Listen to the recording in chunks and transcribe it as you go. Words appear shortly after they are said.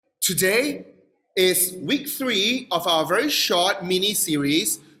Today is week 3 of our very short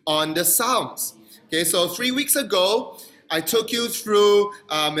mini-series on the Psalms. Okay, so 3 weeks ago, I took you through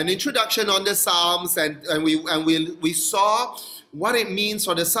an introduction on the Psalms, and we saw what it means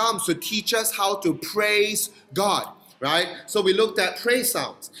for the Psalms to teach us how to praise God, right? So we looked at praise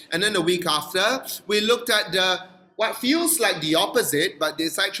Psalms, and then the week after, we looked at what feels like the opposite, but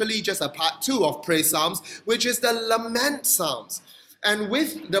it's actually just a part 2 of praise Psalms, which is the lament Psalms. And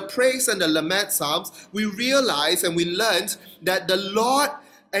with the praise and the lament Psalms, we realized and we learned that the Lord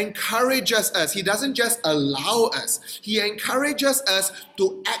encourages us. He doesn't just allow us. He encourages us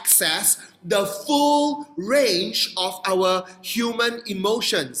to access the full range of our human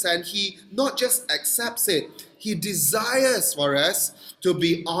emotions. And He not just accepts it, He desires for us to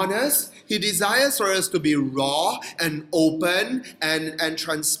be honest. He desires for us to be raw and open and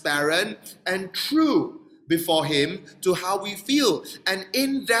transparent and true before Him to how we feel. And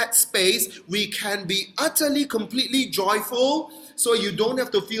in that space, we can be utterly, completely joyful. So you don't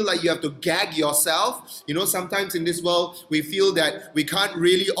have to feel like you have to gag yourself. You know, sometimes in this world, we feel that we can't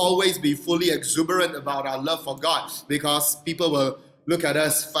really always be fully exuberant about our love for God because people will look at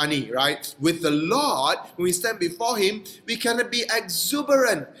us funny, right? With the Lord, when we stand before Him, we cannot be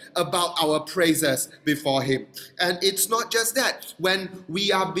exuberant about our praises before Him. And it's not just that. When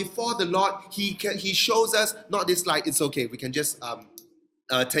we are before the Lord, He shows us not this like, it's okay, we can just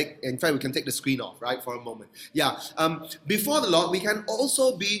in fact, we can take the screen off, right, for a moment. Yeah, before the Lord, we can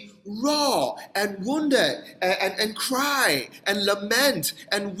also be raw and wounded and cry and lament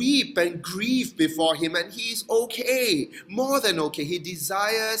and weep and grieve before Him, and He's okay, more than okay. He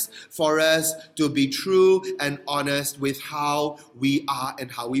desires for us to be true and honest with how we are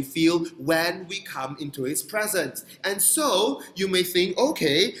and how we feel when we come into His presence. And so, you may think,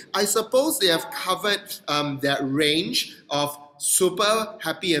 okay, I suppose they have covered that range of super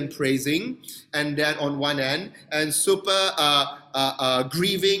happy and praising, and then on one end, and super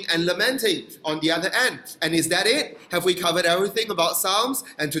grieving and lamenting on the other end. And is that it? Have we covered everything about Psalms?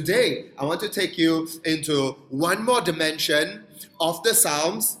 And today, I want to take you into one more dimension of the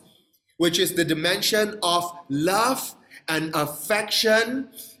Psalms, which is the dimension of love and affection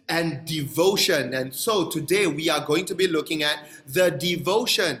and devotion. And so today, we are going to be looking at the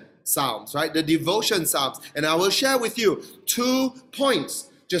devotion Psalms, right? The devotion Psalms. And I will share with you 2 points,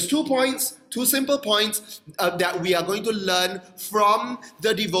 just 2 points, 2 simple points that we are going to learn from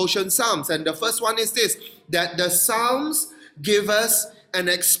the devotion Psalms. And the first one is this, that the Psalms give us an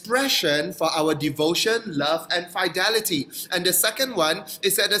expression for our devotion, love, and fidelity. And the second one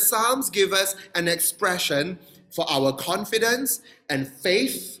is that the Psalms give us an expression for our confidence and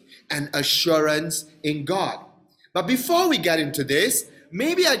faith and assurance in God. But before we get into this,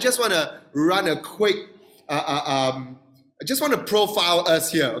 maybe I just want to run a quick, I just want to profile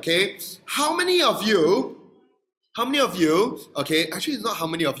us here, okay? How many of you, okay, actually it's not how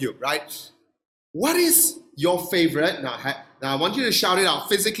many of you, right? What is your favorite, now I want you to shout it out.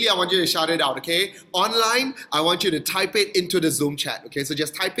 Physically, I want you to shout it out, okay? Online, I want you to type it into the Zoom chat, okay? So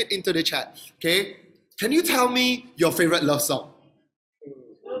just type it into the chat, okay? Can you tell me your favorite love song?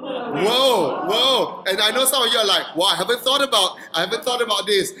 Whoa. And I know some of you are like, wow, I haven't thought about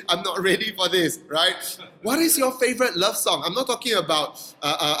this. I'm not ready for this, right? What is your favorite love song? I'm not talking about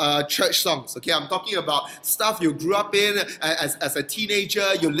church songs, okay? I'm talking about stuff you grew up in as a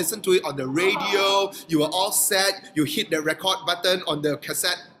teenager. You listened to it on the radio. You were all set. You hit the record button on the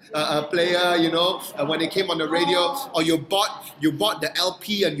cassette player, you know, when it came on the radio, or you bought the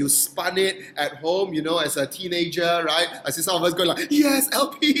LP and you spun it at home, you know, as a teenager, right? I see some of us going like, yes,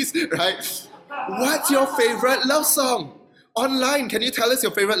 LPs, right? What's your favorite love song? Online, can you tell us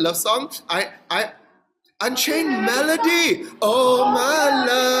your favorite love song? Unchained Melody. Oh, my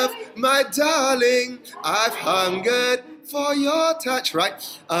love, my darling, I've hungered for your touch, right?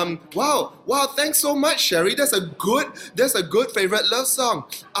 Wow, thanks so much, Sherry. That's a good favorite love song.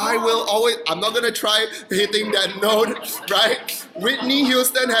 I'm not gonna try hitting that note, right? Whitney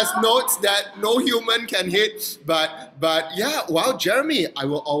Houston has notes that no human can hit, but yeah, wow, Jeremy, I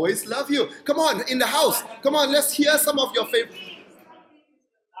will always love you. Come on, in the house, come on, let's hear some of your favorite.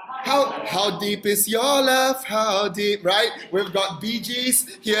 How deep is your love? How deep, right? We've got Bee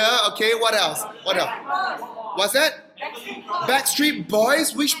Gees here. Okay, what else? What's that? Backstreet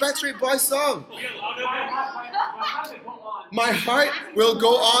Boys? Which Backstreet Boys song? My Heart Will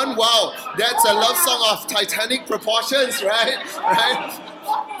Go On. Wow, that's a love song of Titanic proportions, right?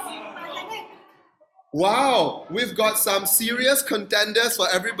 Wow, we've got some serious contenders for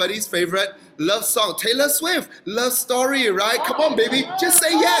everybody's favorite love song. Taylor Swift, Love Story, right? Come on, baby, just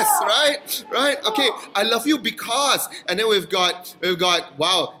say yes, right? Right? Okay, I Love You Because. And then we've got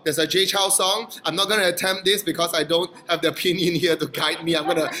wow, there's a Jay Chou song. I'm not gonna attempt this because I don't have the opinion here to guide me. I'm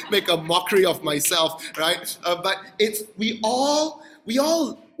gonna make a mockery of myself, right? But it's we all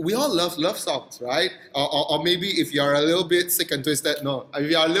love songs, right? Or maybe if you're a little bit sick and twisted, no.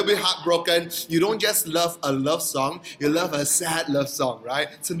 If you're a little bit heartbroken, you don't just love a love song, you love a sad love song, right?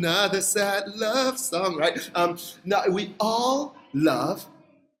 It's another sad love song, right? Now we all love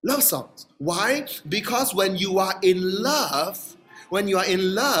songs. Why? Because when you are in love,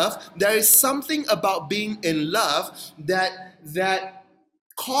 there is something about being in love that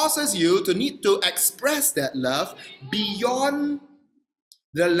causes you to need to express that love beyond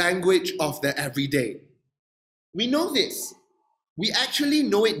the language of the everyday. We know this. We actually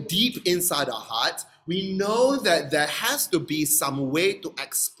know it deep inside our hearts. We know that there has to be some way to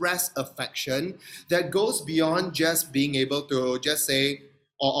express affection that goes beyond just being able to just say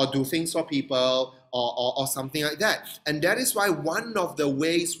or do things for people or something like that. And that is why one of the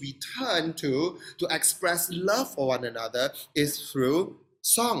ways we turn to express love for one another is through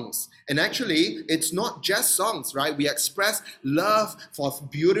songs. And actually, it's not just songs, right? We express love for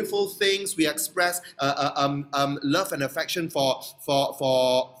beautiful things. We express love and affection for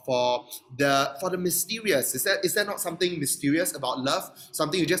the mysterious. Is there not something mysterious about love?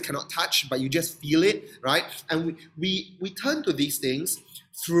 Something you just cannot touch, but you just feel it, right? And we turn to these things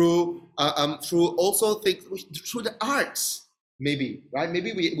through also things through the arts, maybe, right?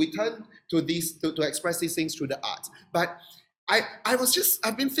 Maybe we turn to these to express these things through the arts, but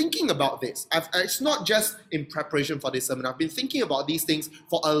I've been thinking about this. It's not just in preparation for this sermon. I've been thinking about these things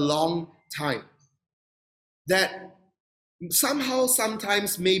for a long time. That somehow,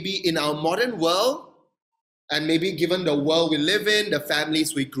 sometimes, maybe in our modern world, and maybe given the world we live in, the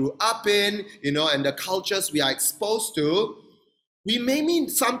families we grew up in, and the cultures we are exposed to,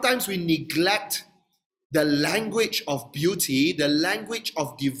 sometimes we neglect the language of beauty, the language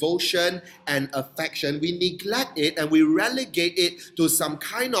of devotion and affection. We neglect it and we relegate it to some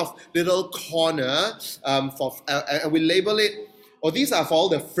kind of little corner and we label it, these are for all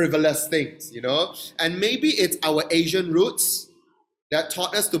the frivolous things, And maybe it's our Asian roots that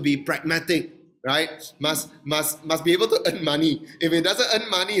taught us to be pragmatic, right? Must be able to earn money. If it doesn't earn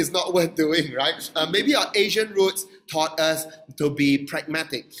money, it's not worth doing, right? Maybe our Asian roots taught us to be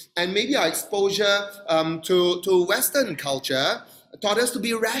pragmatic, and maybe our exposure to Western culture taught us to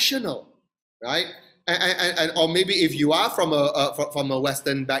be rational, right? And or maybe if you are from a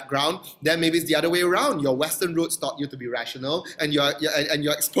Western background, then maybe it's the other way around. Your Western roots taught you to be rational, and your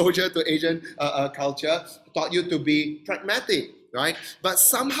exposure to Asian culture taught you to be pragmatic, right? But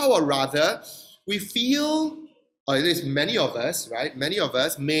somehow or rather, we feel, or at least many of us, right? Many of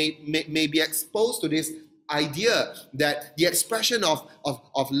us may be exposed to this idea that the expression of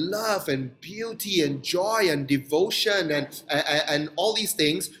love and beauty and joy and devotion and all these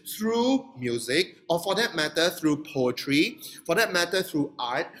things through music, or for that matter through poetry, for that matter through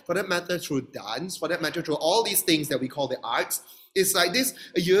art, for that matter through dance, for that matter through all these things that we call the arts, it's like this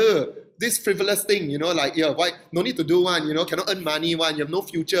frivolous thing, why no need to do one, cannot earn money one, you have no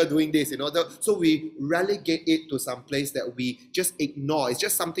future doing this, so we relegate it to some place that we just ignore. It's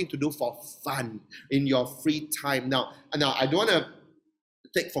just something to do for fun in your free time. Now I don't want to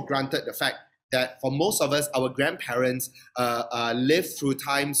take for granted the fact that for most of us, our grandparents lived through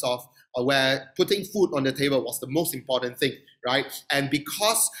times of where putting food on the table was the most important thing, right? And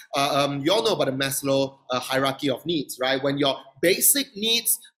because you all know about the Maslow hierarchy of needs, right? When your basic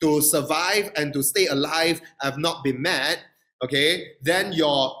needs to survive and to stay alive have not been met, okay, then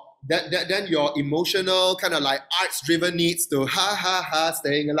your emotional kind of like arts-driven needs to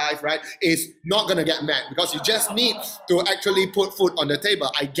staying alive, right, is not gonna get met because you just need to actually put food on the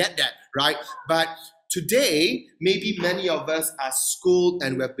table. I get that, right? But today, maybe many of us are schooled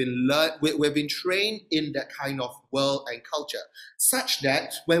and we've been trained in that kind of world and culture, such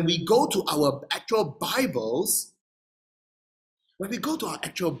that when we go to our actual Bibles,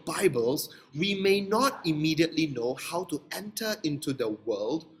 we may not immediately know how to enter into the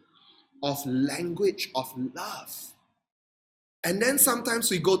world of language of love. And then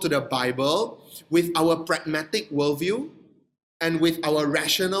sometimes we go to the Bible with our pragmatic worldview and with our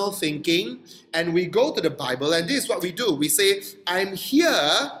rational thinking, and we go to the Bible, and this is what we do. We say, I'm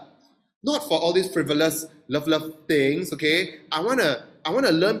here not for all these frivolous love things, okay? I wanna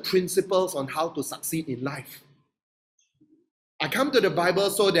learn principles on how to succeed in life. I come to the Bible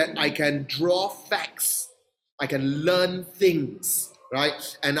so that I can draw facts, I can learn things,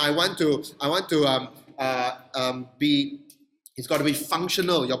 right? And I want to it's got to be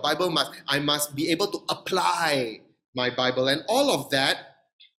functional. Your Bible I must be able to apply my Bible. And all of that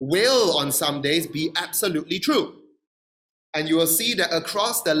will on some days be absolutely true. And you will see that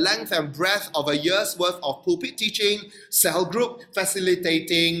across the length and breadth of a year's worth of pulpit teaching, cell group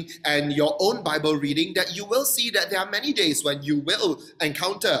facilitating, and your own Bible reading, that you will see that there are many days when you will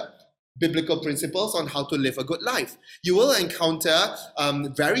encounter biblical principles on how to live a good life. You will encounter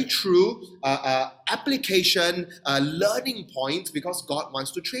very true application, learning points, because God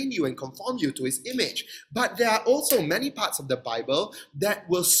wants to train you and conform you to His image. But there are also many parts of the Bible that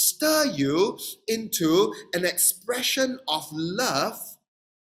will stir you into an expression of love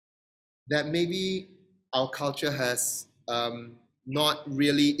that maybe our culture has not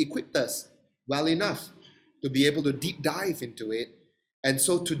really equipped us well enough to be able to deep dive into it. And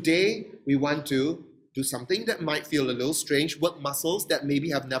so today we want to do something that might feel a little strange, work muscles that maybe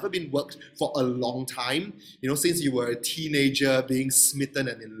have never been worked for a long time. You know, since you were a teenager being smitten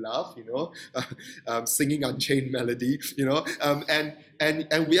and in love, you know, singing Unchained Melody, you know,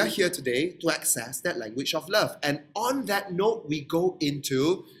 and we are here today to access that language of love. And on that note, we go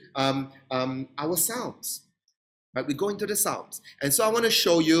into our Psalms. Right, we go into the Psalms. And so I want to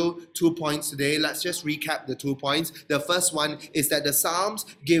show you 2 points today. Let's just recap the 2 points. The first one is that the Psalms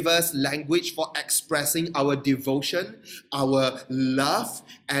give us language for expressing our devotion, our love,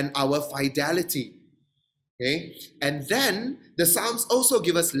 and our fidelity. Okay? And then the Psalms also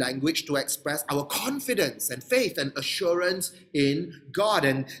give us language to express our confidence and faith and assurance in God.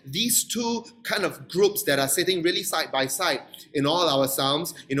 And these two kind of groups that are sitting really side by side in all our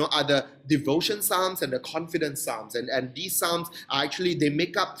Psalms, you know, are the devotion Psalms and the confidence Psalms. And these Psalms are actually, they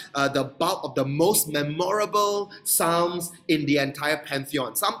make up the bulk of the most memorable Psalms in the entire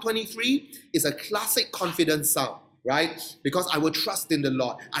pantheon. Psalm 23 is a classic confidence Psalm. Right? Because I will trust in the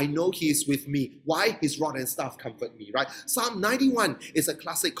Lord. I know He is with me. Why? His rod and staff comfort me, right? Psalm 91 is a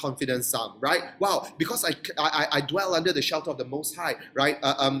classic confidence psalm, right? Wow, because I dwell under the shelter of the Most High, right?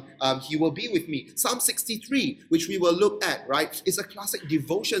 He will be with me. Psalm 63, which we will look at, right, is a classic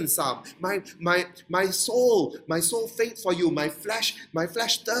devotion psalm. My soul faints for you. My flesh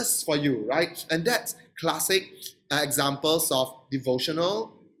thirsts for you, right? And that's classic examples of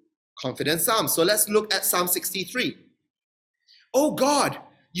devotional confidence psalm. So let's look at Psalm 63. Oh God,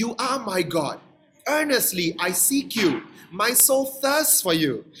 you are my God. Earnestly I seek you. My soul thirsts for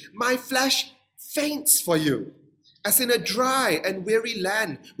you. My flesh faints for you. As in a dry and weary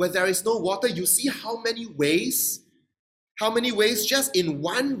land where there is no water. You see how many ways just in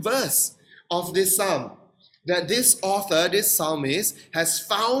one verse of this psalm that this author, this psalmist, has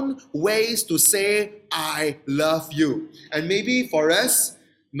found ways to say, I love you. And maybe for us,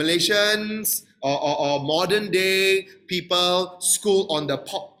 Malaysians or modern day people schooled on the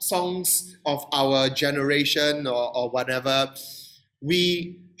pop songs of our generation or whatever,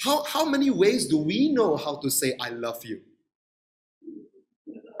 how many ways do we know how to say I love you?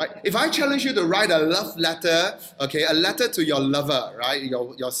 Right? If I challenge you to write a love letter, okay, a letter to your lover, right,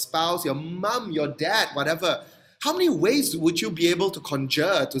 your spouse, your mom, your dad, whatever, how many ways would you be able to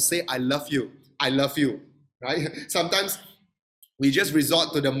conjure to say I love you, right? Sometimes we just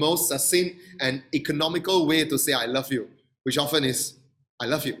resort to the most succinct and economical way to say I love you, which often is I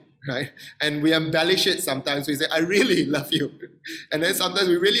love you, right? And we embellish it sometimes. We say I really love you. And then sometimes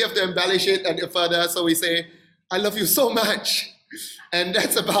we really have to embellish it and further. So we say I love you so much. And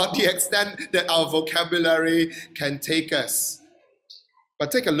that's about the extent that our vocabulary can take us.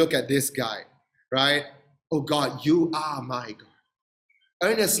 But take a look at this guy, right? Oh God, you are my God.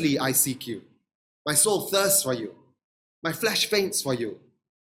 Earnestly I seek you. My soul thirsts for you. My flesh faints for you.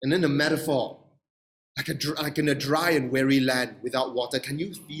 And then the metaphor, like in a dry and weary land without water. Can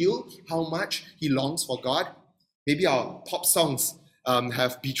you feel how much he longs for God? Maybe our pop songs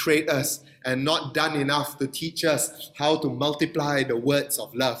have betrayed us and not done enough to teach us how to multiply the words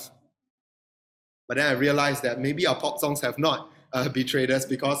of love. But then I realized that maybe our pop songs have not betrayed us,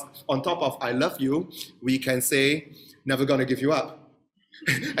 because on top of I love you, we can say, never gonna give you up.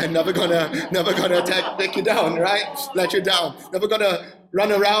 And never gonna take you down, right? Let you down. Never gonna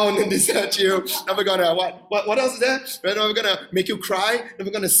run around and desert you. Never gonna what else is there? We're never gonna make you cry. Never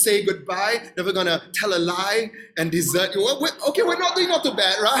gonna say goodbye. Never gonna tell a lie and desert you. We're not doing not too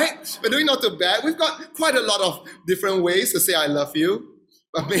bad, right? We're doing not too bad. We've got quite a lot of different ways to say I love you.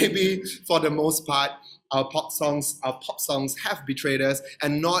 But maybe for the most part, our pop songs have betrayed us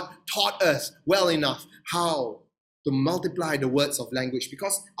and not taught us well enough how to multiply the words of language.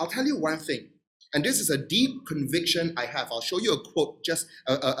 Because I'll tell you one thing, and this is a deep conviction I have. I'll show you a quote just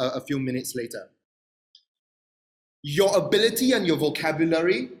a few minutes later. Your ability and your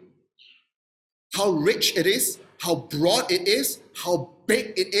vocabulary how rich it is, how broad it is, how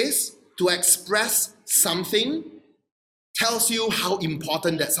big it is to express something, tells you how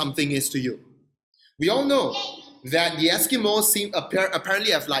important that something is to you. We all know that the Eskimos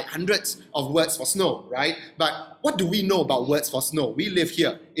apparently have like hundreds of words for snow, right? But what do we know about words for snow? We live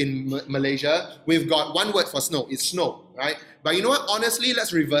here in Malaysia. We've got one word for snow. It's snow, right? But you know what? Honestly,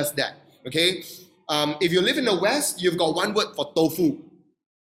 let's reverse that, okay? If you live in the West, you've got one word for tofu.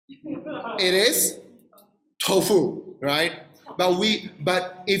 It is tofu, right?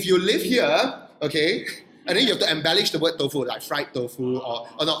 But if you live here, okay, and then you have to embellish the word tofu, like fried tofu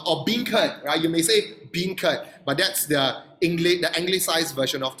or bean curd, right? You may say bean curd, but that's the anglicized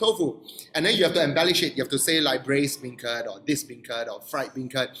version of tofu. And then you have to embellish it. You have to say like braised bean curd or this bean curd or fried bean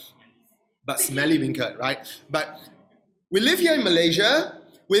curd, but smelly bean curd, right? But we live here in Malaysia.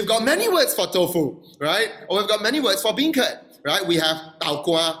 We've got many words for tofu, right? Or we've got many words for bean curd, right? We have tau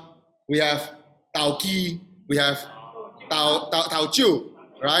kwa, we have tau ki, we have tau chu,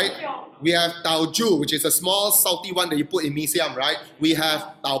 right? We have tau ju, which is a small salty one that you put in mee siam, right? We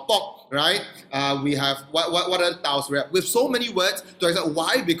have tau pok, right? We have what other taus we have? We have so many words to explain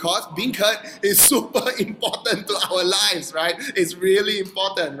why, because bean curd is super important to our lives, right? It's really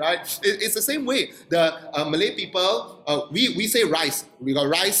important, right? It's the same way. The Malay people, we say rice. We got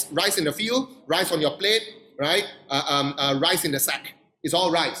rice in the field, rice on your plate, right? Rice in the sack. It's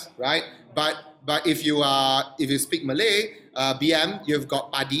all rice, right? But if you speak Malay, BM, you've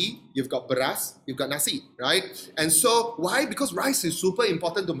got padi, you've got beras, you've got nasi, right? And so why? Because rice is super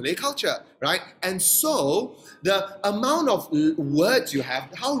important to Malay culture, right? And so the amount of words you have,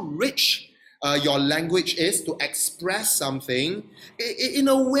 how rich your language is to express something, in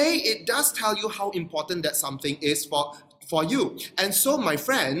a way, it does tell you how important that something is for you. And so, my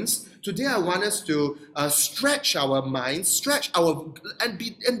friends, today I want us to stretch our minds,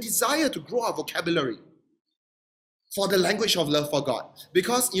 and desire to grow our vocabulary for the language of love for God.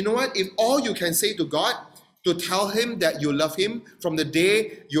 Because you know what? If all you can say to God, to tell Him that you love Him from the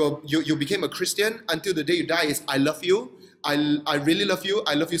day you became a Christian until the day you die is, I love you, I really love you,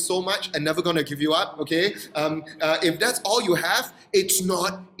 I love you so much, and never gonna give you up, okay? If that's all you have, it's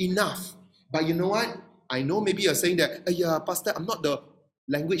not enough. But you know what? I know maybe you're saying that, yeah, Pastor, I'm not the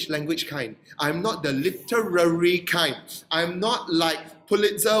language kind. I'm not the literary kind. I'm not like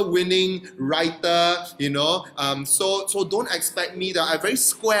Pulitzer-winning writer, you know. So don't expect me that I'm very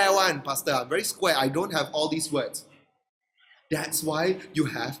square one, Pastor. I'm very square. I don't have all these words. That's why you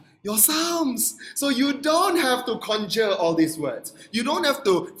have your Psalms. So you don't have to conjure all these words. You don't have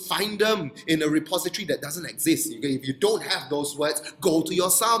to find them in a repository that doesn't exist. Okay? If you don't have those words, go to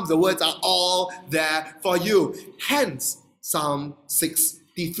your Psalms. The words are all there for you. Hence, Psalm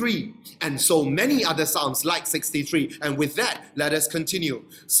 63, and so many other Psalms like 63. And with that, let us continue.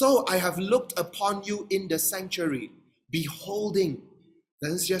 So I have looked upon you in the sanctuary, beholding.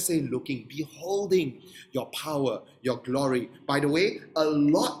 Let's just say looking, beholding your power, your glory. By the way, a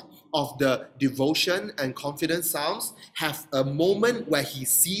lot of the devotion and confidence Psalms have a moment where he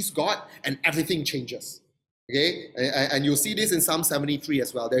sees God and everything changes. Okay, and you'll see this in Psalm 73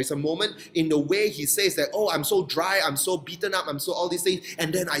 as well. There is a moment in the way he says that, oh, I'm so dry, I'm so beaten up, I'm so all these things,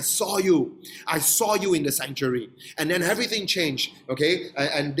 and then I saw you in the sanctuary, and then everything changed. Okay,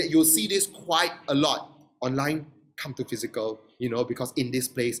 and you'll see this quite a lot online. Come to physical, you know, because in this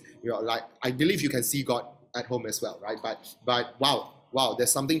place, you're like, I believe you can see God at home as well, right? But wow,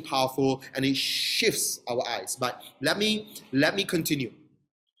 there's something powerful, and it shifts our eyes. But let me continue.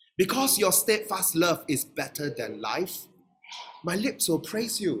 Because your steadfast love is better than life, my lips will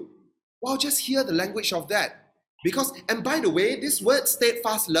praise you. Wow, just hear the language of that. Because, and by the way, this word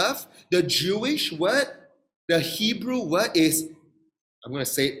steadfast love, the Jewish word, the Hebrew word is, I'm going to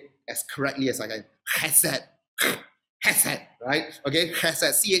say it as correctly as I can, chesed. Chesed, right? Okay,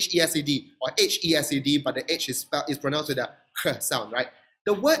 chesed, C-H-E-S-E-D or H-E-S-E-D, but the H is pronounced with a ch sound, right?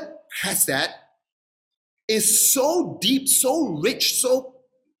 The word chesed is so deep, so rich,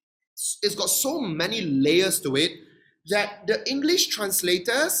 it's got so many layers to it that the English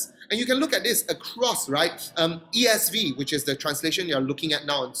translators, and you can look at this across, right? ESV, which is the translation you're looking at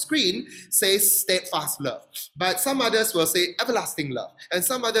now on screen, says steadfast love. But some others will say everlasting love. And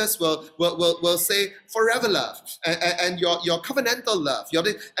some others will say forever love. And your covenantal love.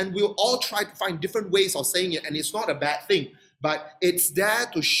 And we'll all try to find different ways of saying it, and it's not a bad thing. But it's there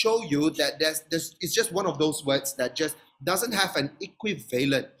to show you that it's just one of those words that just doesn't have an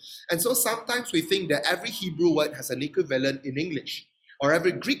equivalent. And so sometimes we think that every Hebrew word has an equivalent in English, or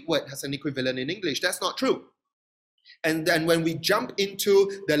every Greek word has an equivalent in English. That's not true. And then when we jump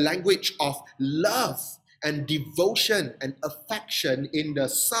into the language of love, and devotion and affection in the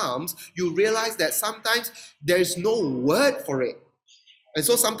Psalms, you realize that sometimes there's no word for it. And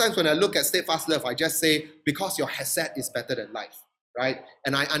so sometimes when I look at steadfast love, I just say, because your hesed is better than life, right?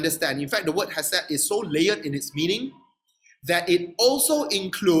 And I understand. In fact, the word hesed is so layered in its meaning that it also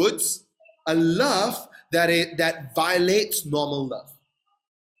includes a love that violates normal love.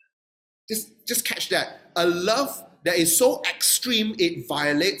 Just catch that. A love that is so extreme, it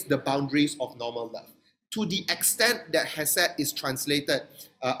violates the boundaries of normal love. To the extent that hesed is translated,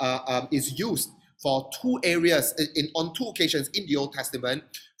 is used for two areas, on two occasions in the Old Testament,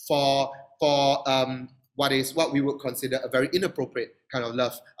 for what we would consider a very inappropriate kind of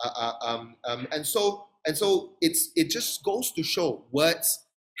love. And so it just goes to show words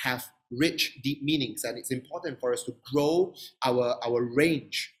have rich, deep meanings, and it's important for us to grow our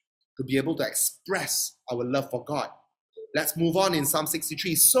range to be able to express our love for God. Let's move on in Psalm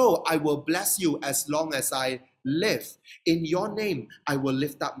 63. So I will bless you as long as I live. In your name, I will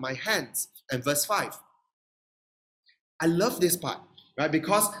lift up my hands. And verse 5. I love this part, right?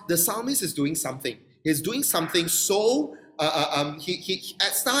 Because the psalmist is doing something. He's doing something so,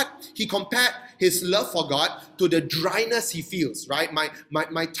 at start, he compared his love for God to the dryness he feels, right?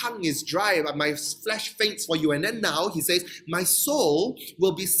 My tongue is dry, but my flesh faints for you. And then now he says, my soul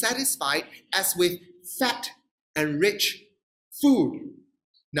will be satisfied as with fat and rich food.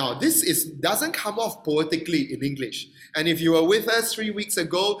 Now, this doesn't come off poetically in English. And if you were with us 3 weeks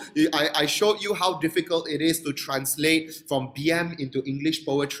ago, I showed you how difficult it is to translate from BM into English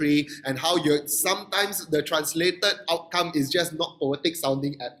poetry, and how sometimes the translated outcome is just not poetic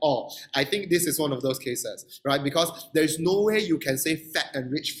sounding at all. I think this is one of those cases, right? Because there's no way you can say fat and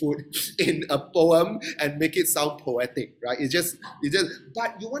rich food in a poem and make it sound poetic, right?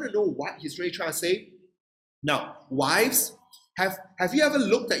 But you want to know what he's really trying to say? Now, wives, have you ever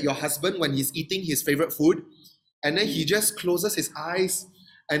looked at your husband when he's eating his favorite food, and then he just closes his eyes,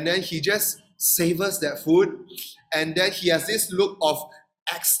 and then he just savors that food, and then he has this look of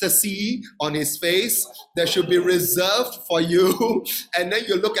ecstasy on his face that should be reserved for you, and then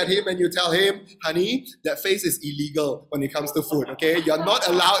you look at him and you tell him, honey, that face is illegal when it comes to food, okay? You're not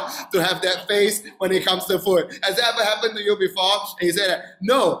allowed to have that face when it comes to food. Has that ever happened to you before? And you say that,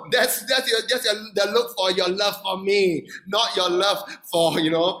 no, that's the look for your love for me, not your love for,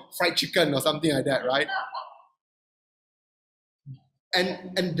 fried chicken or something like that, right?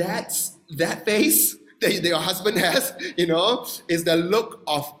 And that's that face that your husband has, is the look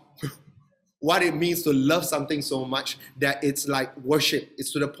of what it means to love something so much that it's like worship.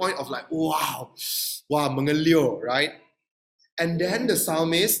 It's to the point of like, wow, mengelio, right? And then the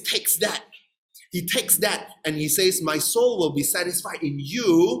psalmist takes that. He takes that and he says, my soul will be satisfied in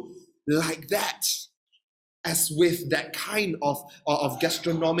you like that, as with that kind of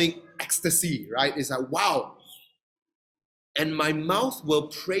gastronomic ecstasy, right? It's like, wow. And my mouth will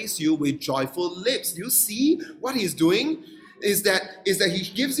praise you with joyful lips. You see what he's doing is that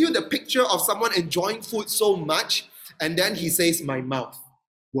he gives you the picture of someone enjoying food so much, and then he says, my mouth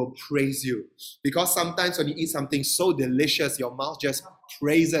will praise you. Because sometimes when you eat something so delicious, your mouth just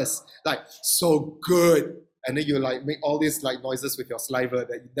praises, like, so good. And then you like make all these like noises with your saliva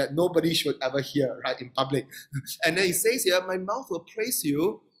that nobody should ever hear, right, in public. And then he says here, my mouth will praise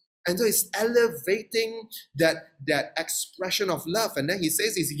you. And so it's elevating that expression of love. And then he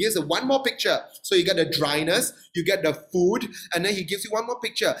says this, he gives one more picture. So you get the dryness, you get the food, and then he gives you one more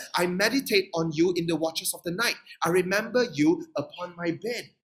picture. I meditate on you in the watches of the night. I remember you upon my bed.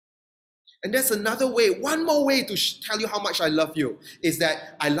 And that's another way, one more way to tell you how much I love you, is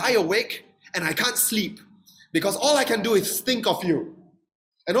that I lie awake and I can't sleep because all I can do is think of you.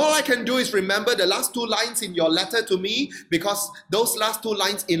 And all I can do is remember the last two lines in your letter to me, because those last two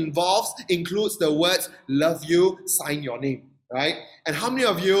lines includes the words, love you, sign your name, right? And how many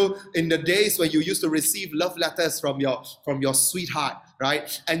of you in the days when you used to receive love letters from your sweetheart,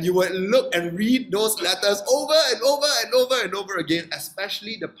 right? And you would look and read those letters over and over and over and over again,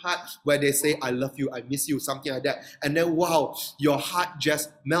 especially the part where they say, I love you, I miss you, something like that. And then, wow, your heart just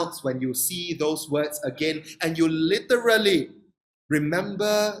melts when you see those words again, and you literally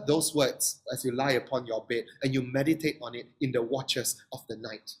remember those words as you lie upon your bed and you meditate on it in the watches of the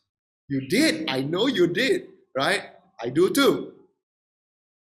night. You did. I know you did, right? I do too.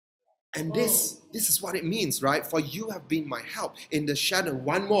 And this is what it means, right? For you have been my help in the shadow.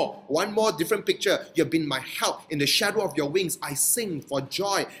 One more different picture. You have been my help in the shadow of your wings. I sing for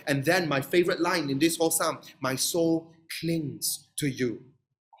joy. And then my favorite line in this whole psalm, my soul clings to you.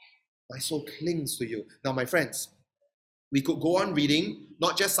 My soul clings to you. Now, my friends, we could go on reading,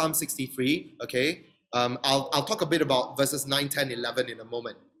 not just Psalm 63, okay? I'll talk a bit about verses 9, 10, 11 in a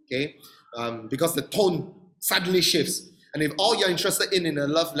moment, okay? because the tone suddenly shifts. And if all you're interested in a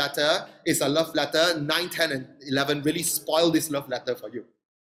love letter is a love letter, 9, 10, and 11 really spoil this love letter for you.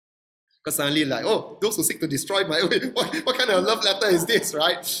 Because suddenly like, oh, those who seek to destroy my, what kind of love letter is this,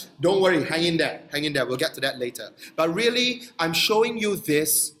 right? Don't worry, hang in there, we'll get to that later. But really, I'm showing you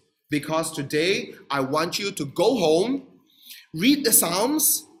this because today I want you to go home, read the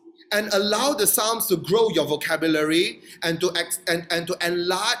Psalms, and allow the Psalms to grow your vocabulary and to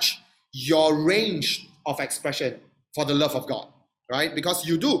enlarge your range of expression for the love of God, right? Because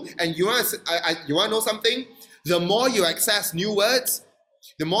you do. And you want to know something? The more you access new words,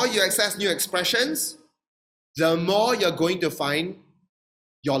 the more you access new expressions, the more you're going to find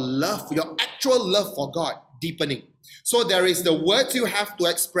your love, your actual love for God deepening. So there is the words you have to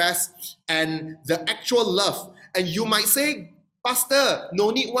express and the actual love. And you might say, Pastor,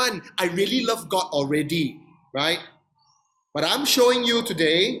 no need one. I really love God already, right? But I'm showing you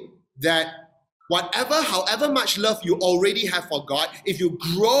today that however much love you already have for God, if you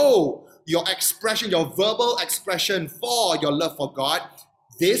grow your expression, your verbal expression for your love for God,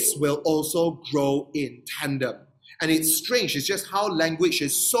 this will also grow in tandem. And it's strange, it's just how language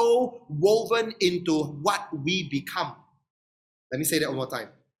is so woven into what we become. Let me say that one more time.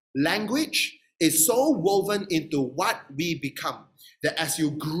 Language is so woven into what we become that as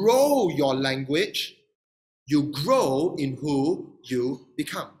you grow your language, you grow in who you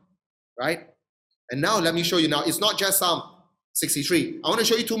become, right? And now let me show you. Now, it's not just Psalm 63. I want to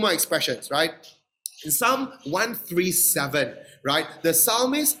show you two more expressions, right? In Psalm 137, right? The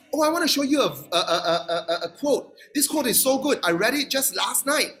psalmist, I want to show you a quote. This quote is so good. I read it just last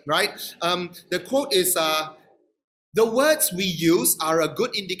night, right? The quote is, the words we use are a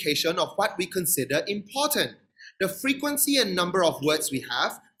good indication of what we consider important. The frequency and number of words we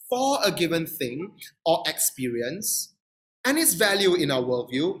have for a given thing or experience and its value in our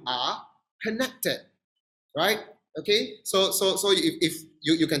worldview are connected, right? Okay, so if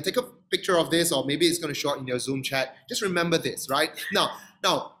you can take a picture of this, or maybe it's going to show up in your Zoom chat. Just remember this, right? Now,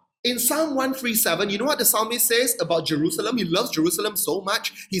 in Psalm 137, you know what the psalmist says about Jerusalem? He loves Jerusalem so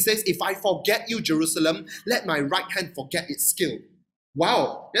much. He says, if I forget you, Jerusalem, let my right hand forget its skill.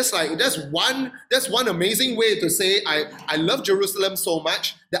 Wow, that's one amazing way to say I love Jerusalem so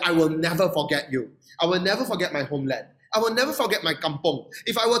much that I will never forget you. I will never forget my homeland. I will never forget my kampong.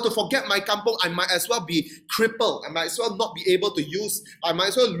 If I were to forget my kampong, I might as well be crippled. I might as well not be able to I might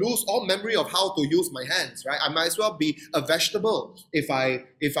as well lose all memory of how to use my hands, right? I might as well be a vegetable if I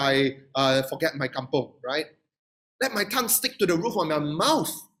forget my kampong, right? Let my tongue stick to the roof of my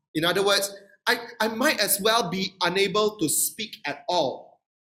mouth. In other words, I might as well be unable to speak at all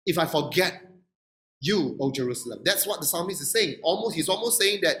if I forget you, O Jerusalem. That's what the psalmist is saying. He's almost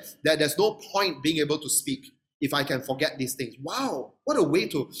saying that there's no point being able to speak if I can forget these things. Wow, what a way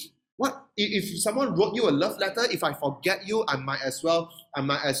to, if someone wrote you a love letter, if I forget you, I might as well,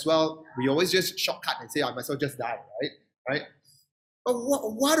 we always just shortcut and say, I might as well just die, right? But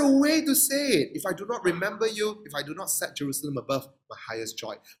what a way to say it. If I do not remember you, if I do not set Jerusalem above my highest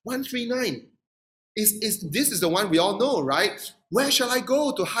joy. 139, this is the one we all know, right? Where shall I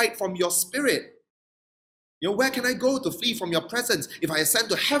go to hide from your spirit? Where can I go to flee from your presence? If I ascend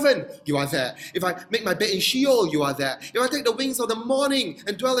to heaven, you are there. If I make my bed in Sheol, you are there. If I take the wings of the morning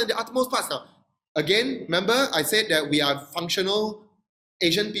and dwell in the uttermost parts. Now, again, remember I said that we are functional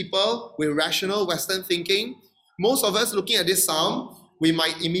Asian people with rational Western thinking. Most of us looking at this psalm, we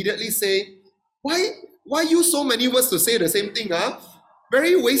might immediately say, why use so many words to say the same thing?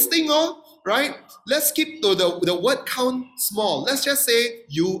 Very wasting, right? Let's keep to the word count small. Let's just say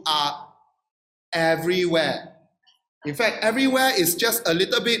you are everywhere. In fact, everywhere is just a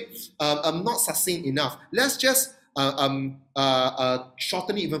little bit not succinct enough. Let's just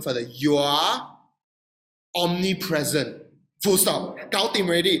shorten it even further. You are omnipresent. Full stop. Counting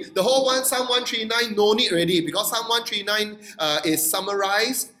already. The whole one, Psalm 139, no need already, because Psalm 139 is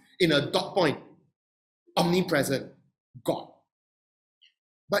summarized in a dot point. Omnipresent. God.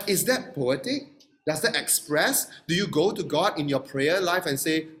 But is that poetic? Does that express? Do you go to God in your prayer life and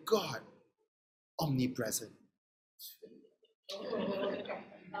say, God, omnipresent?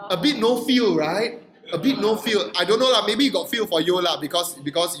 A bit no feel, right? A bit no feel. I don't know, maybe it got feel for you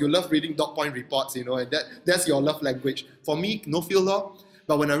because you love reading dot point reports, and that's your love language. For me, no feel.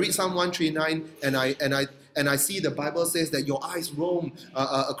 But when I read Psalm 139 and I see the Bible says that your eyes roam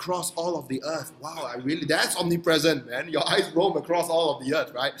across all of the earth. Wow, that's omnipresent, man. Your eyes roam across all of the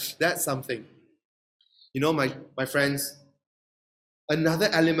earth, right? That's something. My friends, another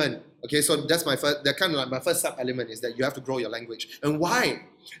element. Okay, so that's my first sub-element is that you have to grow your language. And why?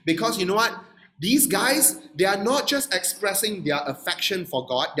 Because you know what? These guys, they are not just expressing their affection for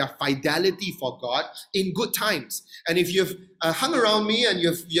God, their fidelity for God in good times. And if you've hung around me and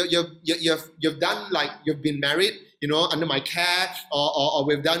you've done, like, you've been married, under my care, or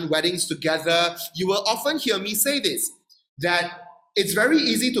we've done weddings together, you will often hear me say this, that it's very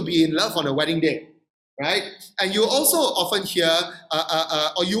easy to be in love on a wedding day, right? And you also often hear,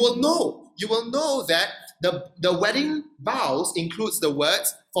 or you will know that the wedding vows includes the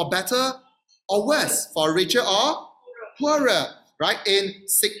words for better or worse, for richer or poorer, right? In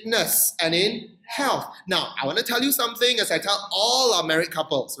sickness and in health. Now, I want to tell you something, as I tell all our married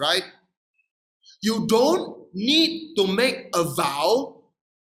couples, right? You don't need to make a vow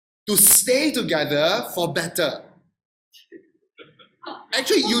to stay together for better.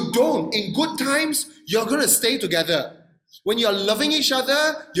 Actually, you don't. In good times, you're going to stay together. When you're loving each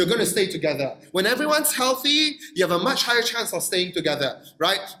other, you're going to stay together. When everyone's healthy, you have a much higher chance of staying together,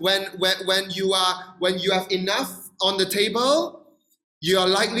 right? When you have enough on the table, you are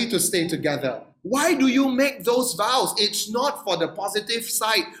likely to stay together. Why do you make those vows? It's not for the positive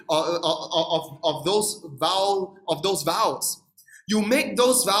side of those vows. You make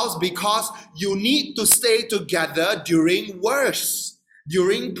those vows because you need to stay together during worse,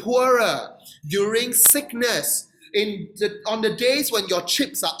 during poorer, during sickness, on the days when your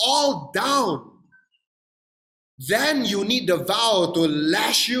chips are all down. Then you need the vow to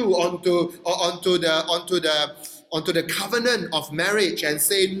lash you onto the covenant of marriage and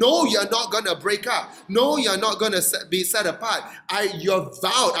say, no, you're not going to break up. No, you're not going to be set apart. You're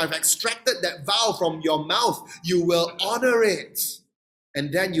vowed. I've extracted that vow from your mouth. You will honor it.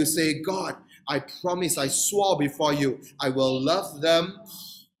 And then you say, God, I promise, I swore before you, I will love them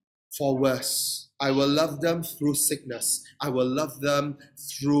for worse. I will love them through sickness. I will love them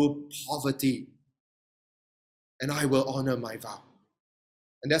through poverty. And I will honor my vow.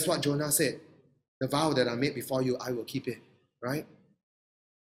 And that's what Jonah said. The vow that I made before you, I will keep it, right?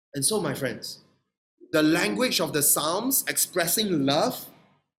 And so, my friends, the language of the Psalms expressing love,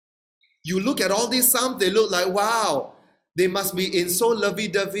 you look at all these Psalms, they look like, wow, they must be in so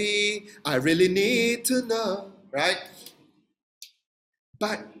lovey-dovey, I really need to know, right?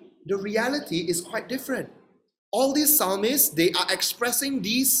 But the reality is quite different. All these psalmists, they are expressing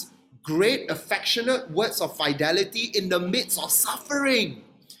these great affectionate words of fidelity in the midst of suffering.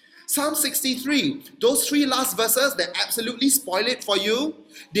 Psalm 63, those three last verses that absolutely spoil it for you,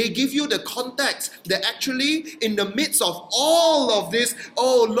 they give you the context that actually in the midst of all of this,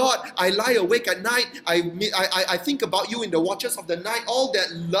 oh Lord, I lie awake at night, I think about you in the watches of the night, all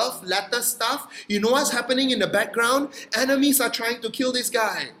that love letter stuff, you know what's happening in the background? Enemies are trying to kill this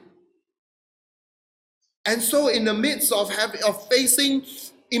guy. And so in the midst of facing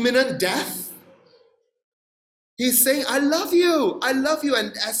imminent death, he's saying, I love you.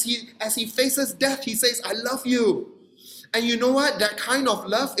 And as he faces death, he says, I love you. And you know what? That kind of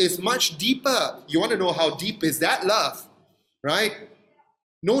love is much deeper. You want to know how deep is that love, right?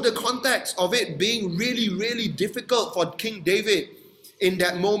 Know the context of it being really, really difficult for King David in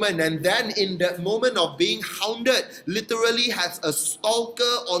that moment. And then in that moment of being hounded, literally has a stalker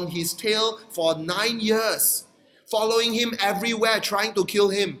on his tail for 9 years, following him everywhere, trying to kill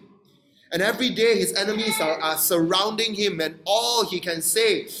him. And every day his enemies are surrounding him, and all he can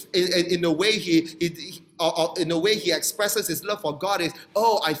say in the way he expresses his love for God is,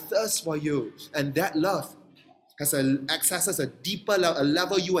 oh, I thirst for you. And that love accesses a deeper level, a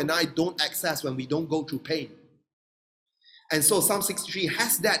level you and I don't access when we don't go through pain. And so Psalm 63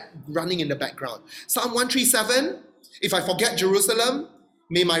 has that running in the background. Psalm 137, if I forget Jerusalem,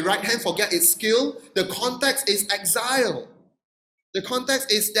 may my right hand forget its skill. The context is exile. The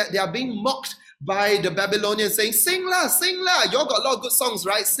context is that they are being mocked by the Babylonians, saying, sing la, y'all got a lot of good songs,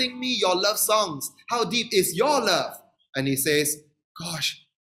 right? Sing me your love songs. How deep is your love? And he says, gosh,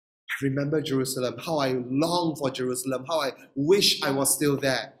 I remember Jerusalem, how I long for Jerusalem, how I wish I was still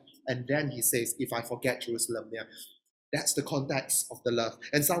there. And then he says, if I forget Jerusalem, yeah, that's the context of the love.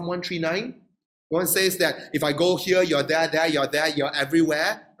 And Psalm 139, one says that if I go here, you're there, you're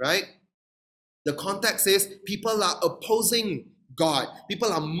everywhere, right? The context is people are opposing God.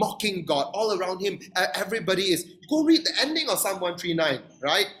 People are mocking God all around him. Everybody is. Go read the ending of Psalm 139,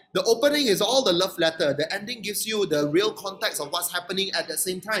 right? The opening is all the love letter. The ending gives you the real context of what's happening at the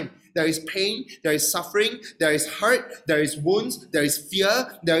same time. There is pain, there is suffering, there is hurt, there is wounds, there is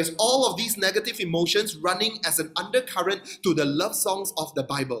fear, there is all of these negative emotions running as an undercurrent to the love songs of the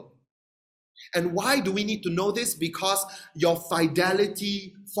Bible. And why do we need to know this? Because your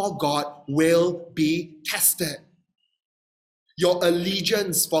fidelity for God will be tested. Your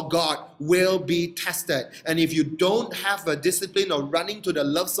allegiance for God will be tested. And if you don't have a discipline of running to the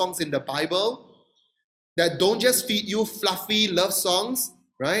love songs in the Bible, that don't just feed you fluffy love songs,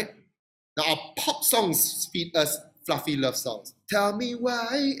 right? Now our pop songs feed us fluffy love songs. Tell me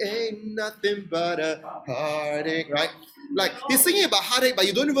why ain't nothing but a heartache, right? Like he's singing about heartache, but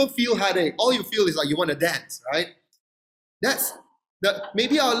you don't even feel heartache. All you feel is like you want to dance, right? That's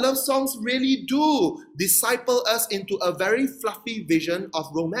maybe our love songs really do disciple us into a very fluffy vision of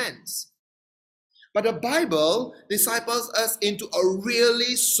romance. But the Bible disciples us into a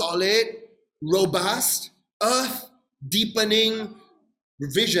really solid, robust, earth-deepening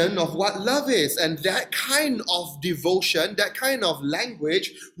vision of what love is. And that kind of devotion, that kind of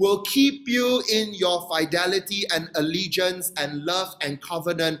language will keep you in your fidelity and allegiance and love and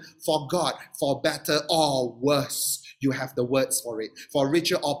covenant for God, for better or worse. You have the words for it. For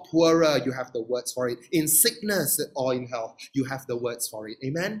richer or poorer, you have the words for it. In sickness or in health, you have the words for it.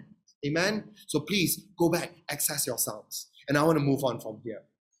 Amen? Amen? So please go back, access your Psalms. And I want to move on from here.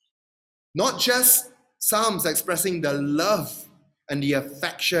 Not just Psalms expressing the love and the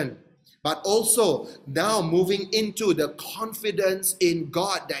affection, but also now moving into the confidence in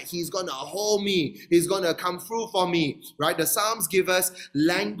God that He's going to hold me, He's going to come through for me, right? The Psalms give us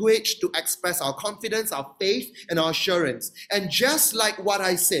language to express our confidence, our faith, and our assurance. And just like what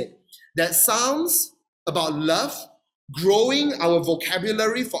I said, that Psalms about love, growing our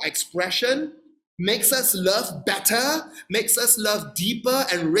vocabulary for expression, makes us love better, makes us love deeper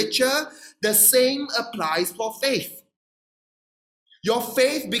and richer. The same applies for faith. Your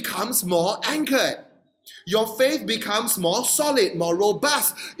faith becomes more anchored. Your faith becomes more solid, more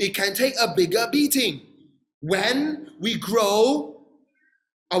robust. It can take a bigger beating when we grow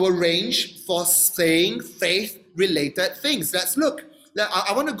our range for saying faith-related things. Let's look.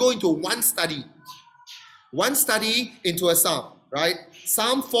 I want to go into one study into a psalm, right?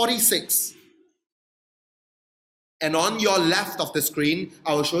 Psalm 46. And on your left of the screen,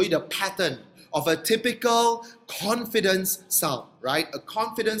 I will show you the pattern of a typical confidence psalm, right? A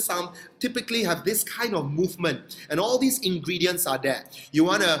confidence psalm typically have this kind of movement, and all these ingredients are there. You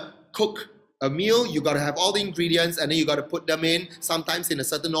want to cook a meal, you got to have all the ingredients, and then you got to put them in, sometimes in a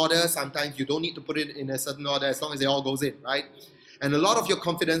certain order, sometimes you don't need to put it in a certain order, as long as it all goes in, right? And a lot of your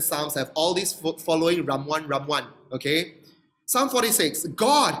confidence psalms have all these following Ram 1, okay? Psalm 46,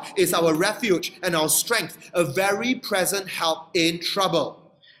 God is our refuge and our strength, a very present help in trouble.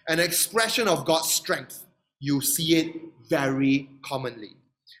 An expression of God's strength. You see it very commonly.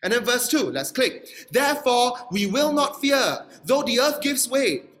 And then verse 2, let's click. Therefore, we will not fear, though the earth gives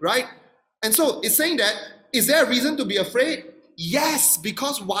way, right? And so it's saying that, is there a reason to be afraid? Yes,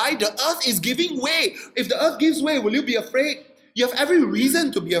 because why? The earth is giving way. If the earth gives way, will you be afraid? You have every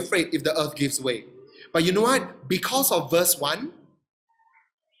reason to be afraid if the earth gives way. But you know what? Because of verse 1,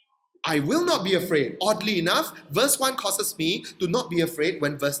 I will not be afraid. Oddly enough, verse 1 causes me to not be afraid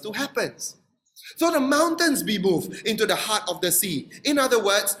when verse 2 happens. Though the mountains be moved into the heart of the sea. In other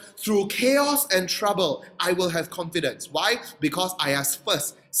words, through chaos and trouble, I will have confidence. Why? Because I have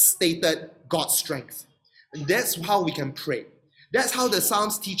first stated God's strength. And that's how we can pray. That's how the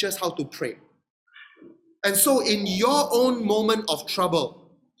Psalms teach us how to pray. And so in your own moment of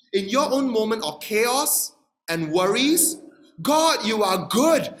trouble, in your own moment of chaos and worries, God, you are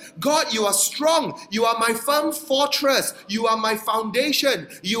good. God, you are strong. You are my firm fortress. You are my foundation.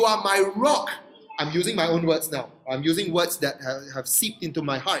 You are my rock. I'm using my own words now. I'm using words that have seeped into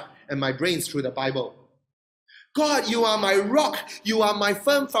my heart and my brains through the Bible. God, you are my rock. You are my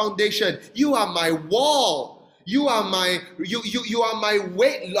firm foundation. You are my wall. You are my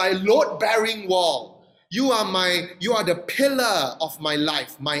weight, my load-bearing wall. You are the pillar of my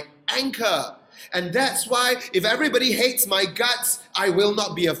life, my anchor. And that's why if everybody hates my guts, I will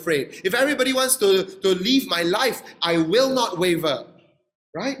not be afraid. If everybody wants to leave my life, I will not waver.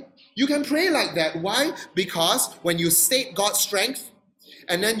 Right? You can pray like that. Why? Because when you state God's strength,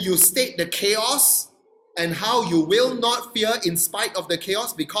 and then you state the chaos, and how you will not fear in spite of the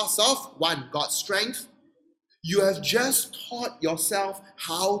chaos because of, 1, God's strength, you have just taught yourself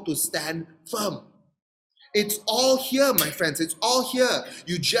how to stand firm. It's all here, my friends. It's all here.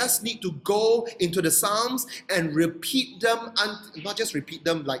 You just need to go into the Psalms and repeat them, and not just repeat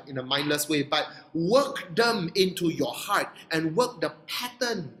them like in a mindless way, but work them into your heart and work the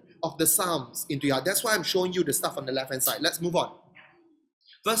pattern of the Psalms into your heart. That's why I'm showing you the stuff on the left-hand side. Let's move on.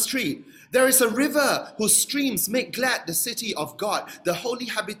 Verse 3, there is a river whose streams make glad the city of God, the holy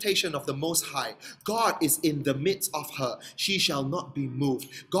habitation of the Most High. God is in the midst of her. She shall not be moved.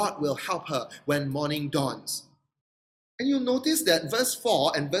 God will help her when morning dawns. And you'll notice that verse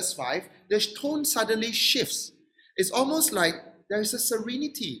 4 and verse 5, the tone suddenly shifts. It's almost like there is a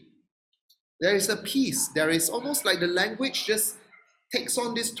serenity. There is a peace. There is almost like the language just takes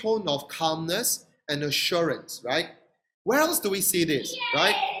on this tone of calmness and assurance, right? Where else do we see this,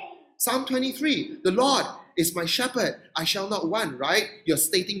 right? Psalm 23, the Lord is my shepherd, I shall not want, right? You're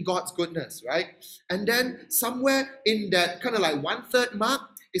stating God's goodness, right? And then somewhere in that kind of like 1/3 mark,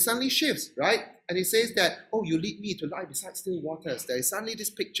 it suddenly shifts, right? And it says that, oh, you lead me to lie beside still waters. There is suddenly this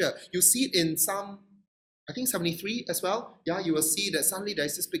picture. You see it in Psalm, I think 73 as well. Yeah, you will see that suddenly there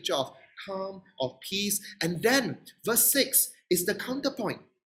is this picture of calm, of peace. And then verse 6 is the counterpoint.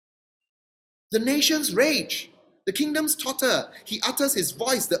 The nations rage. The kingdoms totter. He utters his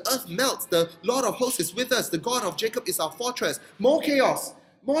voice. The earth melts. The Lord of hosts is with us. The God of Jacob is our fortress. More chaos,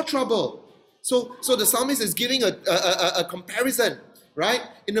 more trouble. So the psalmist is giving a comparison, right?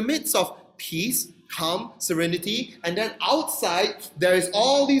 In the midst of peace, calm, serenity, and then outside there is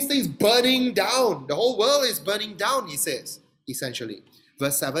all these things burning down. The whole world is burning down, he says, essentially.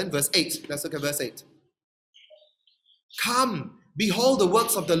 Verse 7, verse 8. Let's look at verse 8. Come, behold the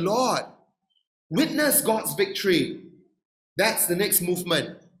works of the Lord. Witness God's victory. That's the next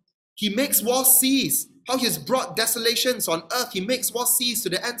movement. He makes war cease. How he has brought desolations on earth. He makes war cease to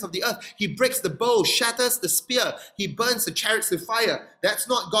the ends of the earth. He breaks the bow, shatters the spear. He burns the chariots with fire. That's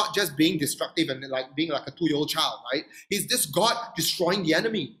not God just being destructive and like being like a 2-year-old child, right? He's this God destroying the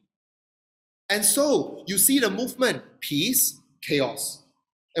enemy. And so you see the movement, peace, chaos.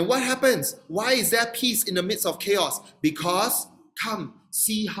 And what happens? Why is there peace in the midst of chaos? Because, come,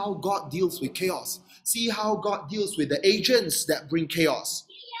 see how God deals with chaos. See how God deals with the agents that bring chaos.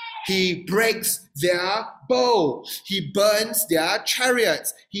 He breaks their bow. He burns their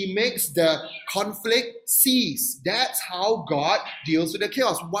chariots. He makes the conflict cease. That's how God deals with the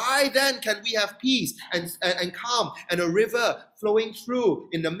chaos. Why then can we have peace and calm and a river flowing through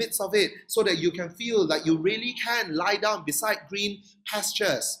in the midst of it so that you can feel like you really can lie down beside green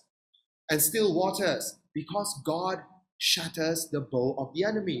pastures and still waters? Because God shatters the bow of the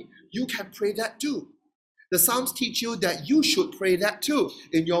enemy. You can pray that too. The Psalms teach you that you should pray that too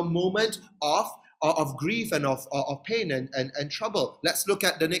in your moment of grief and of pain and trouble. Let's look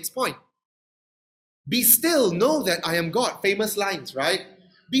at the next point. Be still, know that I am God. Famous lines, right?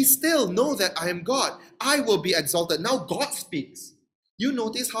 Be still, know that I am God. I will be exalted. Now God speaks. You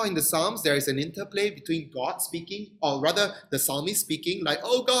notice how in the Psalms there is an interplay between God speaking, or rather the psalmist speaking, like,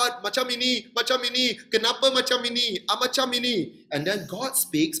 oh God, macam ini, kenapa macam ini, macam ini. And then God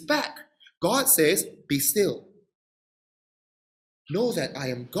speaks back. God says, be still. Know that I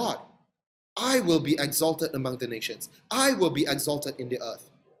am God. I will be exalted among the nations. I will be exalted in the earth.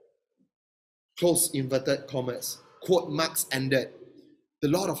 Close inverted commas. Quote marks ended. The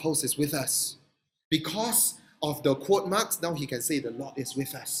Lord of hosts is with us. Because of the quote marks, now he can say the Lord is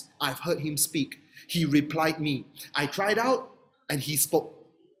with us. I've heard him speak. He replied me. I cried out and he spoke.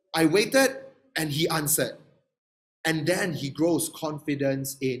 I waited and he answered. And then he grows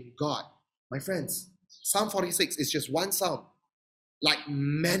confidence in God. My friends, Psalm 46 is just one psalm, like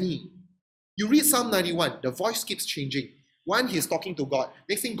many. You read Psalm 91, the voice keeps changing. One, he's talking to God.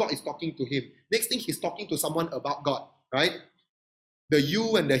 Next thing, God is talking to him. Next thing, he's talking to someone about God, right? The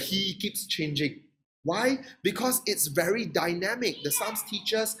you and the he keeps changing. Why? Because it's very dynamic. The Psalms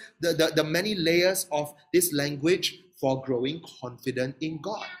teach us the many layers of this language for growing confident in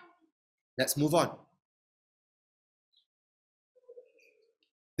God. Let's move on.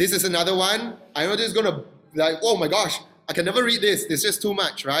 This is another one. I know this is going to like, oh my gosh, I can never read this. It's just too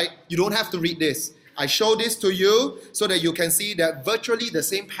much, right? You don't have to read this. I show this to you so that you can see that virtually the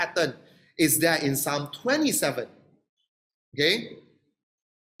same pattern is there in Psalm 27. Okay?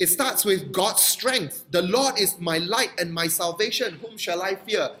 It starts with God's strength. The Lord is my light and my salvation. Whom shall I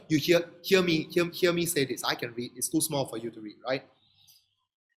fear? You hear me say this. I can read. It's too small for you to read, right?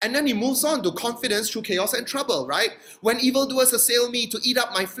 And then he moves on to confidence through chaos and trouble, right? When evildoers assail me to eat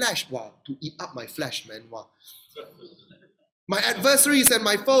up my flesh. Wow, to eat up my flesh, man. Wow. My adversaries and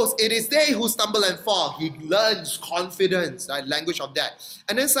my foes, it is they who stumble and fall. He learns confidence, right? Language of that.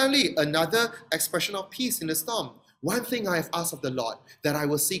 And then suddenly, another expression of peace in the storm. One thing I have asked of the Lord, that I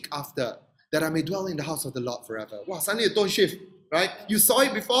will seek after, that I may dwell in the house of the Lord forever. Wow, suddenly the tone shift, right? You saw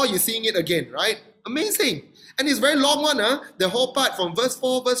it before, you're seeing it again, right? Amazing. And it's very long one, huh? The whole part from verse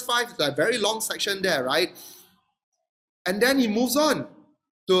 4, verse 5, it's a very long section there, right? And then he moves on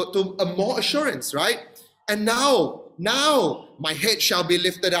to a more assurance, right? And now my head shall be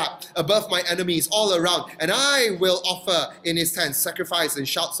lifted up above my enemies all around, and I will offer in his hands sacrifice and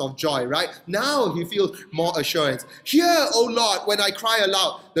shouts of joy, right? Now he feels more assurance. Hear, O Lord, when I cry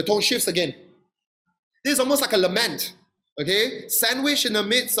aloud. The tone shifts again. This is almost like a lament. Okay, sandwiched in the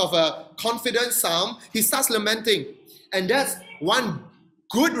midst of a confident psalm, he starts lamenting. And that's one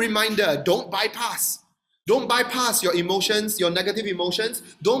good reminder. Don't bypass. Don't bypass your emotions, your negative emotions.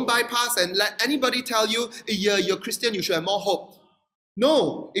 Don't bypass and let anybody tell you, yeah, you're Christian, you should have more hope.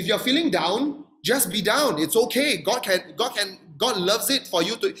 No, if you're feeling down, just be down. It's okay. God loves it for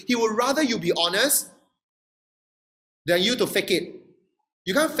you to. He would rather you be honest than you to fake it.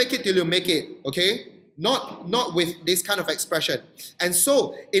 You can't fake it till you make it, okay? Not with this kind of expression. And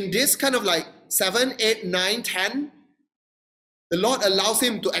so in this kind of like 7, 8, 9, 10, the Lord allows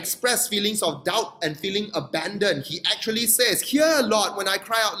him to express feelings of doubt and feeling abandoned. He actually says, "Here, Lord, when I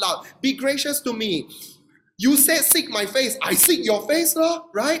cry out loud, be gracious to me. You said, seek my face. I seek your face, Lord,"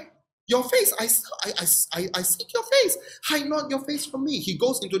 right? Your face, I seek your face. Hide not your face from me. He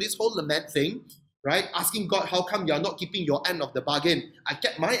goes into this whole lament thing, right? Asking God, how come you're not keeping your end of the bargain? I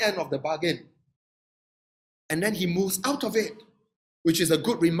kept my end of the bargain. And then he moves out of it, which is a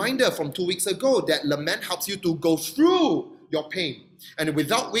good reminder from 2 weeks ago that lament helps you to go through your pain, and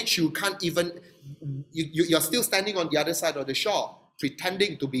without which you can't even, you're still standing on the other side of the shore,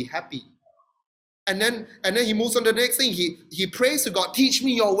 pretending to be happy. And then he moves on to the next thing. He prays to God, teach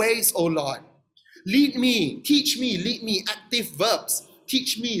me your ways, O Lord. Lead me, teach me, lead me, active verbs.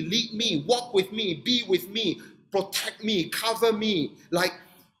 Teach me, lead me, walk with me, be with me, protect me, cover me. Like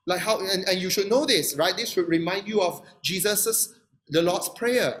how, and you should know this, right? This should remind you of Jesus's, the Lord's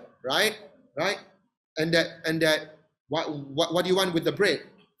Prayer, right? Right? And that what do you want with the bread?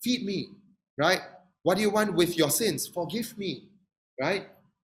 Feed me, right? What do you want with your sins? Forgive me, right?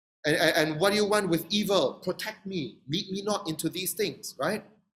 And what do you want with evil? Protect me. Lead me not into these things, right?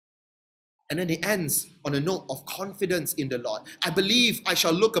 And then it ends on a note of confidence in the Lord. I believe I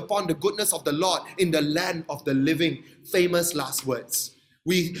shall look upon the goodness of the Lord in the land of the living. Famous last words.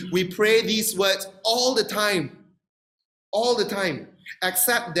 We pray these words all the time. All the time.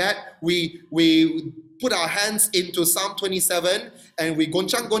 Except that we put our hands into Psalm 27 and we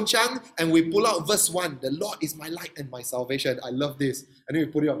gonchang and we pull out verse 1. The Lord is my light and my salvation. I love this. And then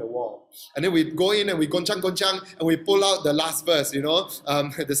we put it on the wall. And then we go in and we gonchang and we pull out the last verse,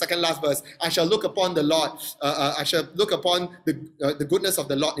 the second last verse. I shall look upon the Lord. I shall look upon the goodness of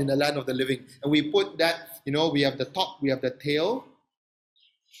the Lord in the land of the living. And we put that, we have the top, we have the tail.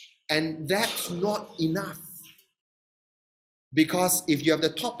 And that's not enough. Because if you have the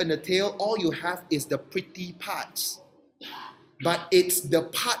top and the tail, all you have is the pretty parts. But it's the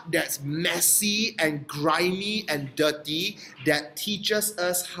part that's messy and grimy and dirty that teaches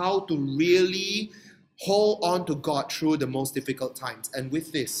us how to really hold on to God through the most difficult times. And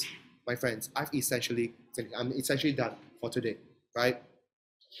with this, my friends, I'm essentially done for today, right?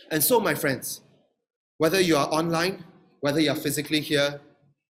 And so, my friends, whether you are online, whether you are physically here,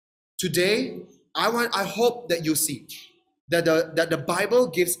 today, I hope that you see that the Bible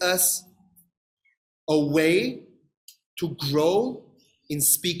gives us a way to grow in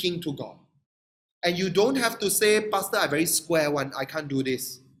speaking to God. And you don't have to say, Pastor, I'm very square one, I can't do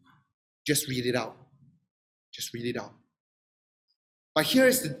this. Just read it out. Just read it out. But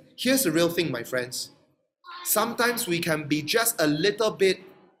here's the real thing, my friends. Sometimes we can be just a little bit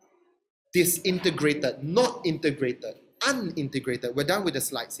disintegrated, not integrated, unintegrated. We're done with the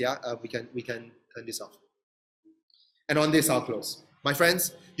slides, yeah? We can turn this off. And on this, I'll close. My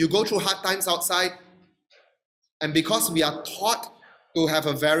friends, you go through hard times outside, and because we are taught to have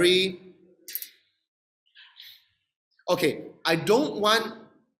a very... Okay, I don't want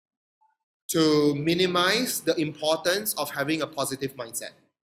to minimize the importance of having a positive mindset.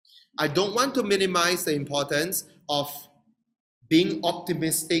 I don't want to minimize the importance of being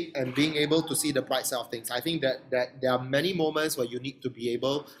optimistic and being able to see the bright side of things. I think that there are many moments where you need to be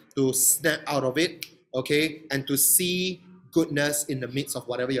able to snap out of it, okay, and to see goodness in the midst of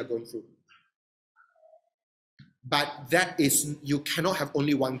whatever you're going through. But that is, you cannot have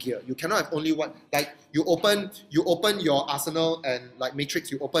only one gear. You cannot have only one, like you open your arsenal and like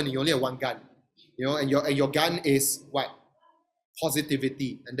Matrix, you open and you only have one gun. And your gun is what?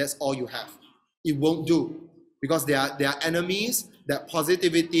 Positivity, and that's all you have. It won't do. Because there are enemies that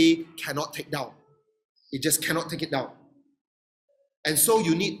positivity cannot take down. It just cannot take it down. And so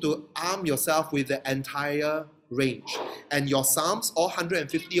you need to arm yourself with the entire range. And your Psalms, all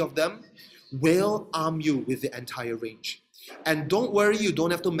 150 of them, will arm you with the entire range. And don't worry, you don't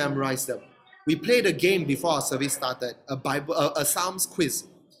have to memorize them. We played a game before our service started, a Psalms quiz.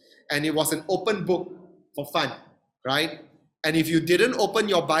 And it was an open book for fun, right? And if you didn't open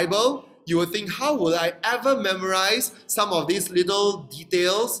your Bible, you would think, how will I ever memorize some of these little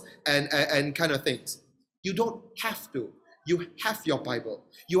details and kind of things? You don't have to. You have your Bible.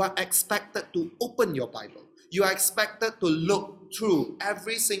 You are expected to open your Bible. You are expected to look through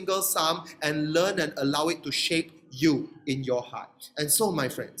every single psalm and learn and allow it to shape you in your heart. And so, my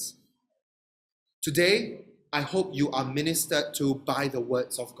friends, Today, I hope you are ministered to by the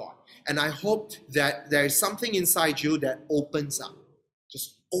words of God. And I hope that there is something inside you that opens up,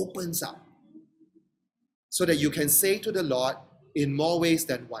 just opens up, so that you can say to the Lord in more ways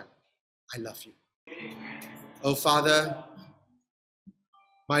than one, I love you. Oh Father,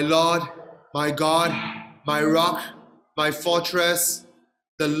 my Lord, my God, my rock, my fortress,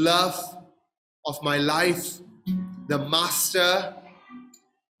 the love of my life, the master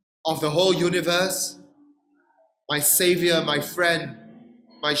of the whole universe, my Savior, my friend,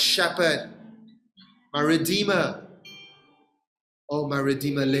 my shepherd, my Redeemer. Oh, my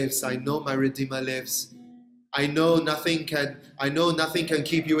Redeemer lives. I know my Redeemer lives. I know nothing can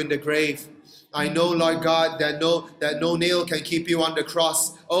keep you in the grave. I know, Lord God, that no nail can keep you on the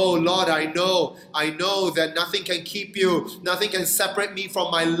cross. Oh Lord, I know that nothing can keep you, nothing can separate me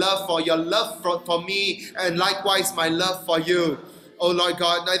from my love for your love for me, and likewise my love for you. Oh Lord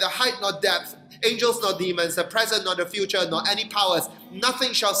God, neither height nor depth, angels nor demons, the present nor the future, nor any powers,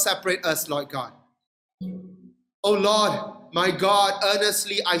 nothing shall separate us, Lord God. Oh Lord, my God,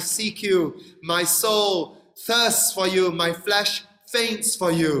 earnestly I seek you. My soul thirsts for you, my flesh faints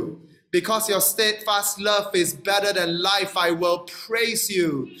for you. Because your steadfast love is better than life, I will praise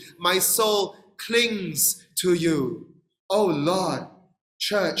you. My soul clings to you. Oh Lord,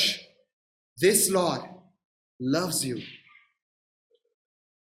 church, this Lord loves you.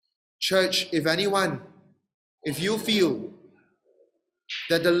 Church, if you feel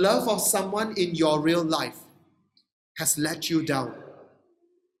that the love of someone in your real life has let you down,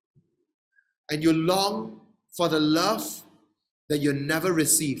 and you long for the love that you never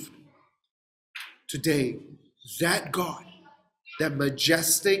received, today, that God, that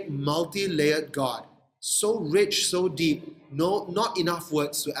majestic, multi-layered God, so rich, so deep, not enough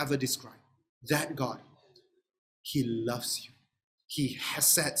words to ever describe, that God, He loves you. He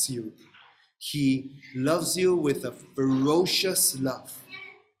heseds you. He loves you with a ferocious love.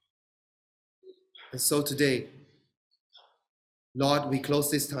 And so today, Lord, we close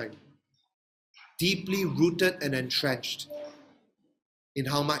this time deeply rooted and entrenched in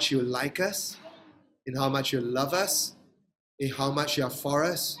how much you like us, in how much you love us, in how much you are for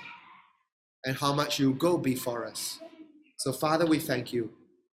us, and how much you go before us. So Father, we thank you.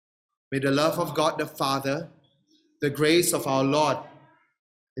 May the love of God the Father, the grace of our Lord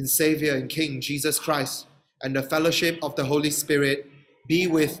and Savior and King Jesus Christ, and the fellowship of the Holy Spirit be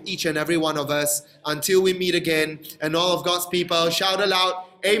with each and every one of us until we meet again. And all of God's people shout aloud,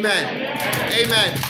 Amen. Amen. Amen.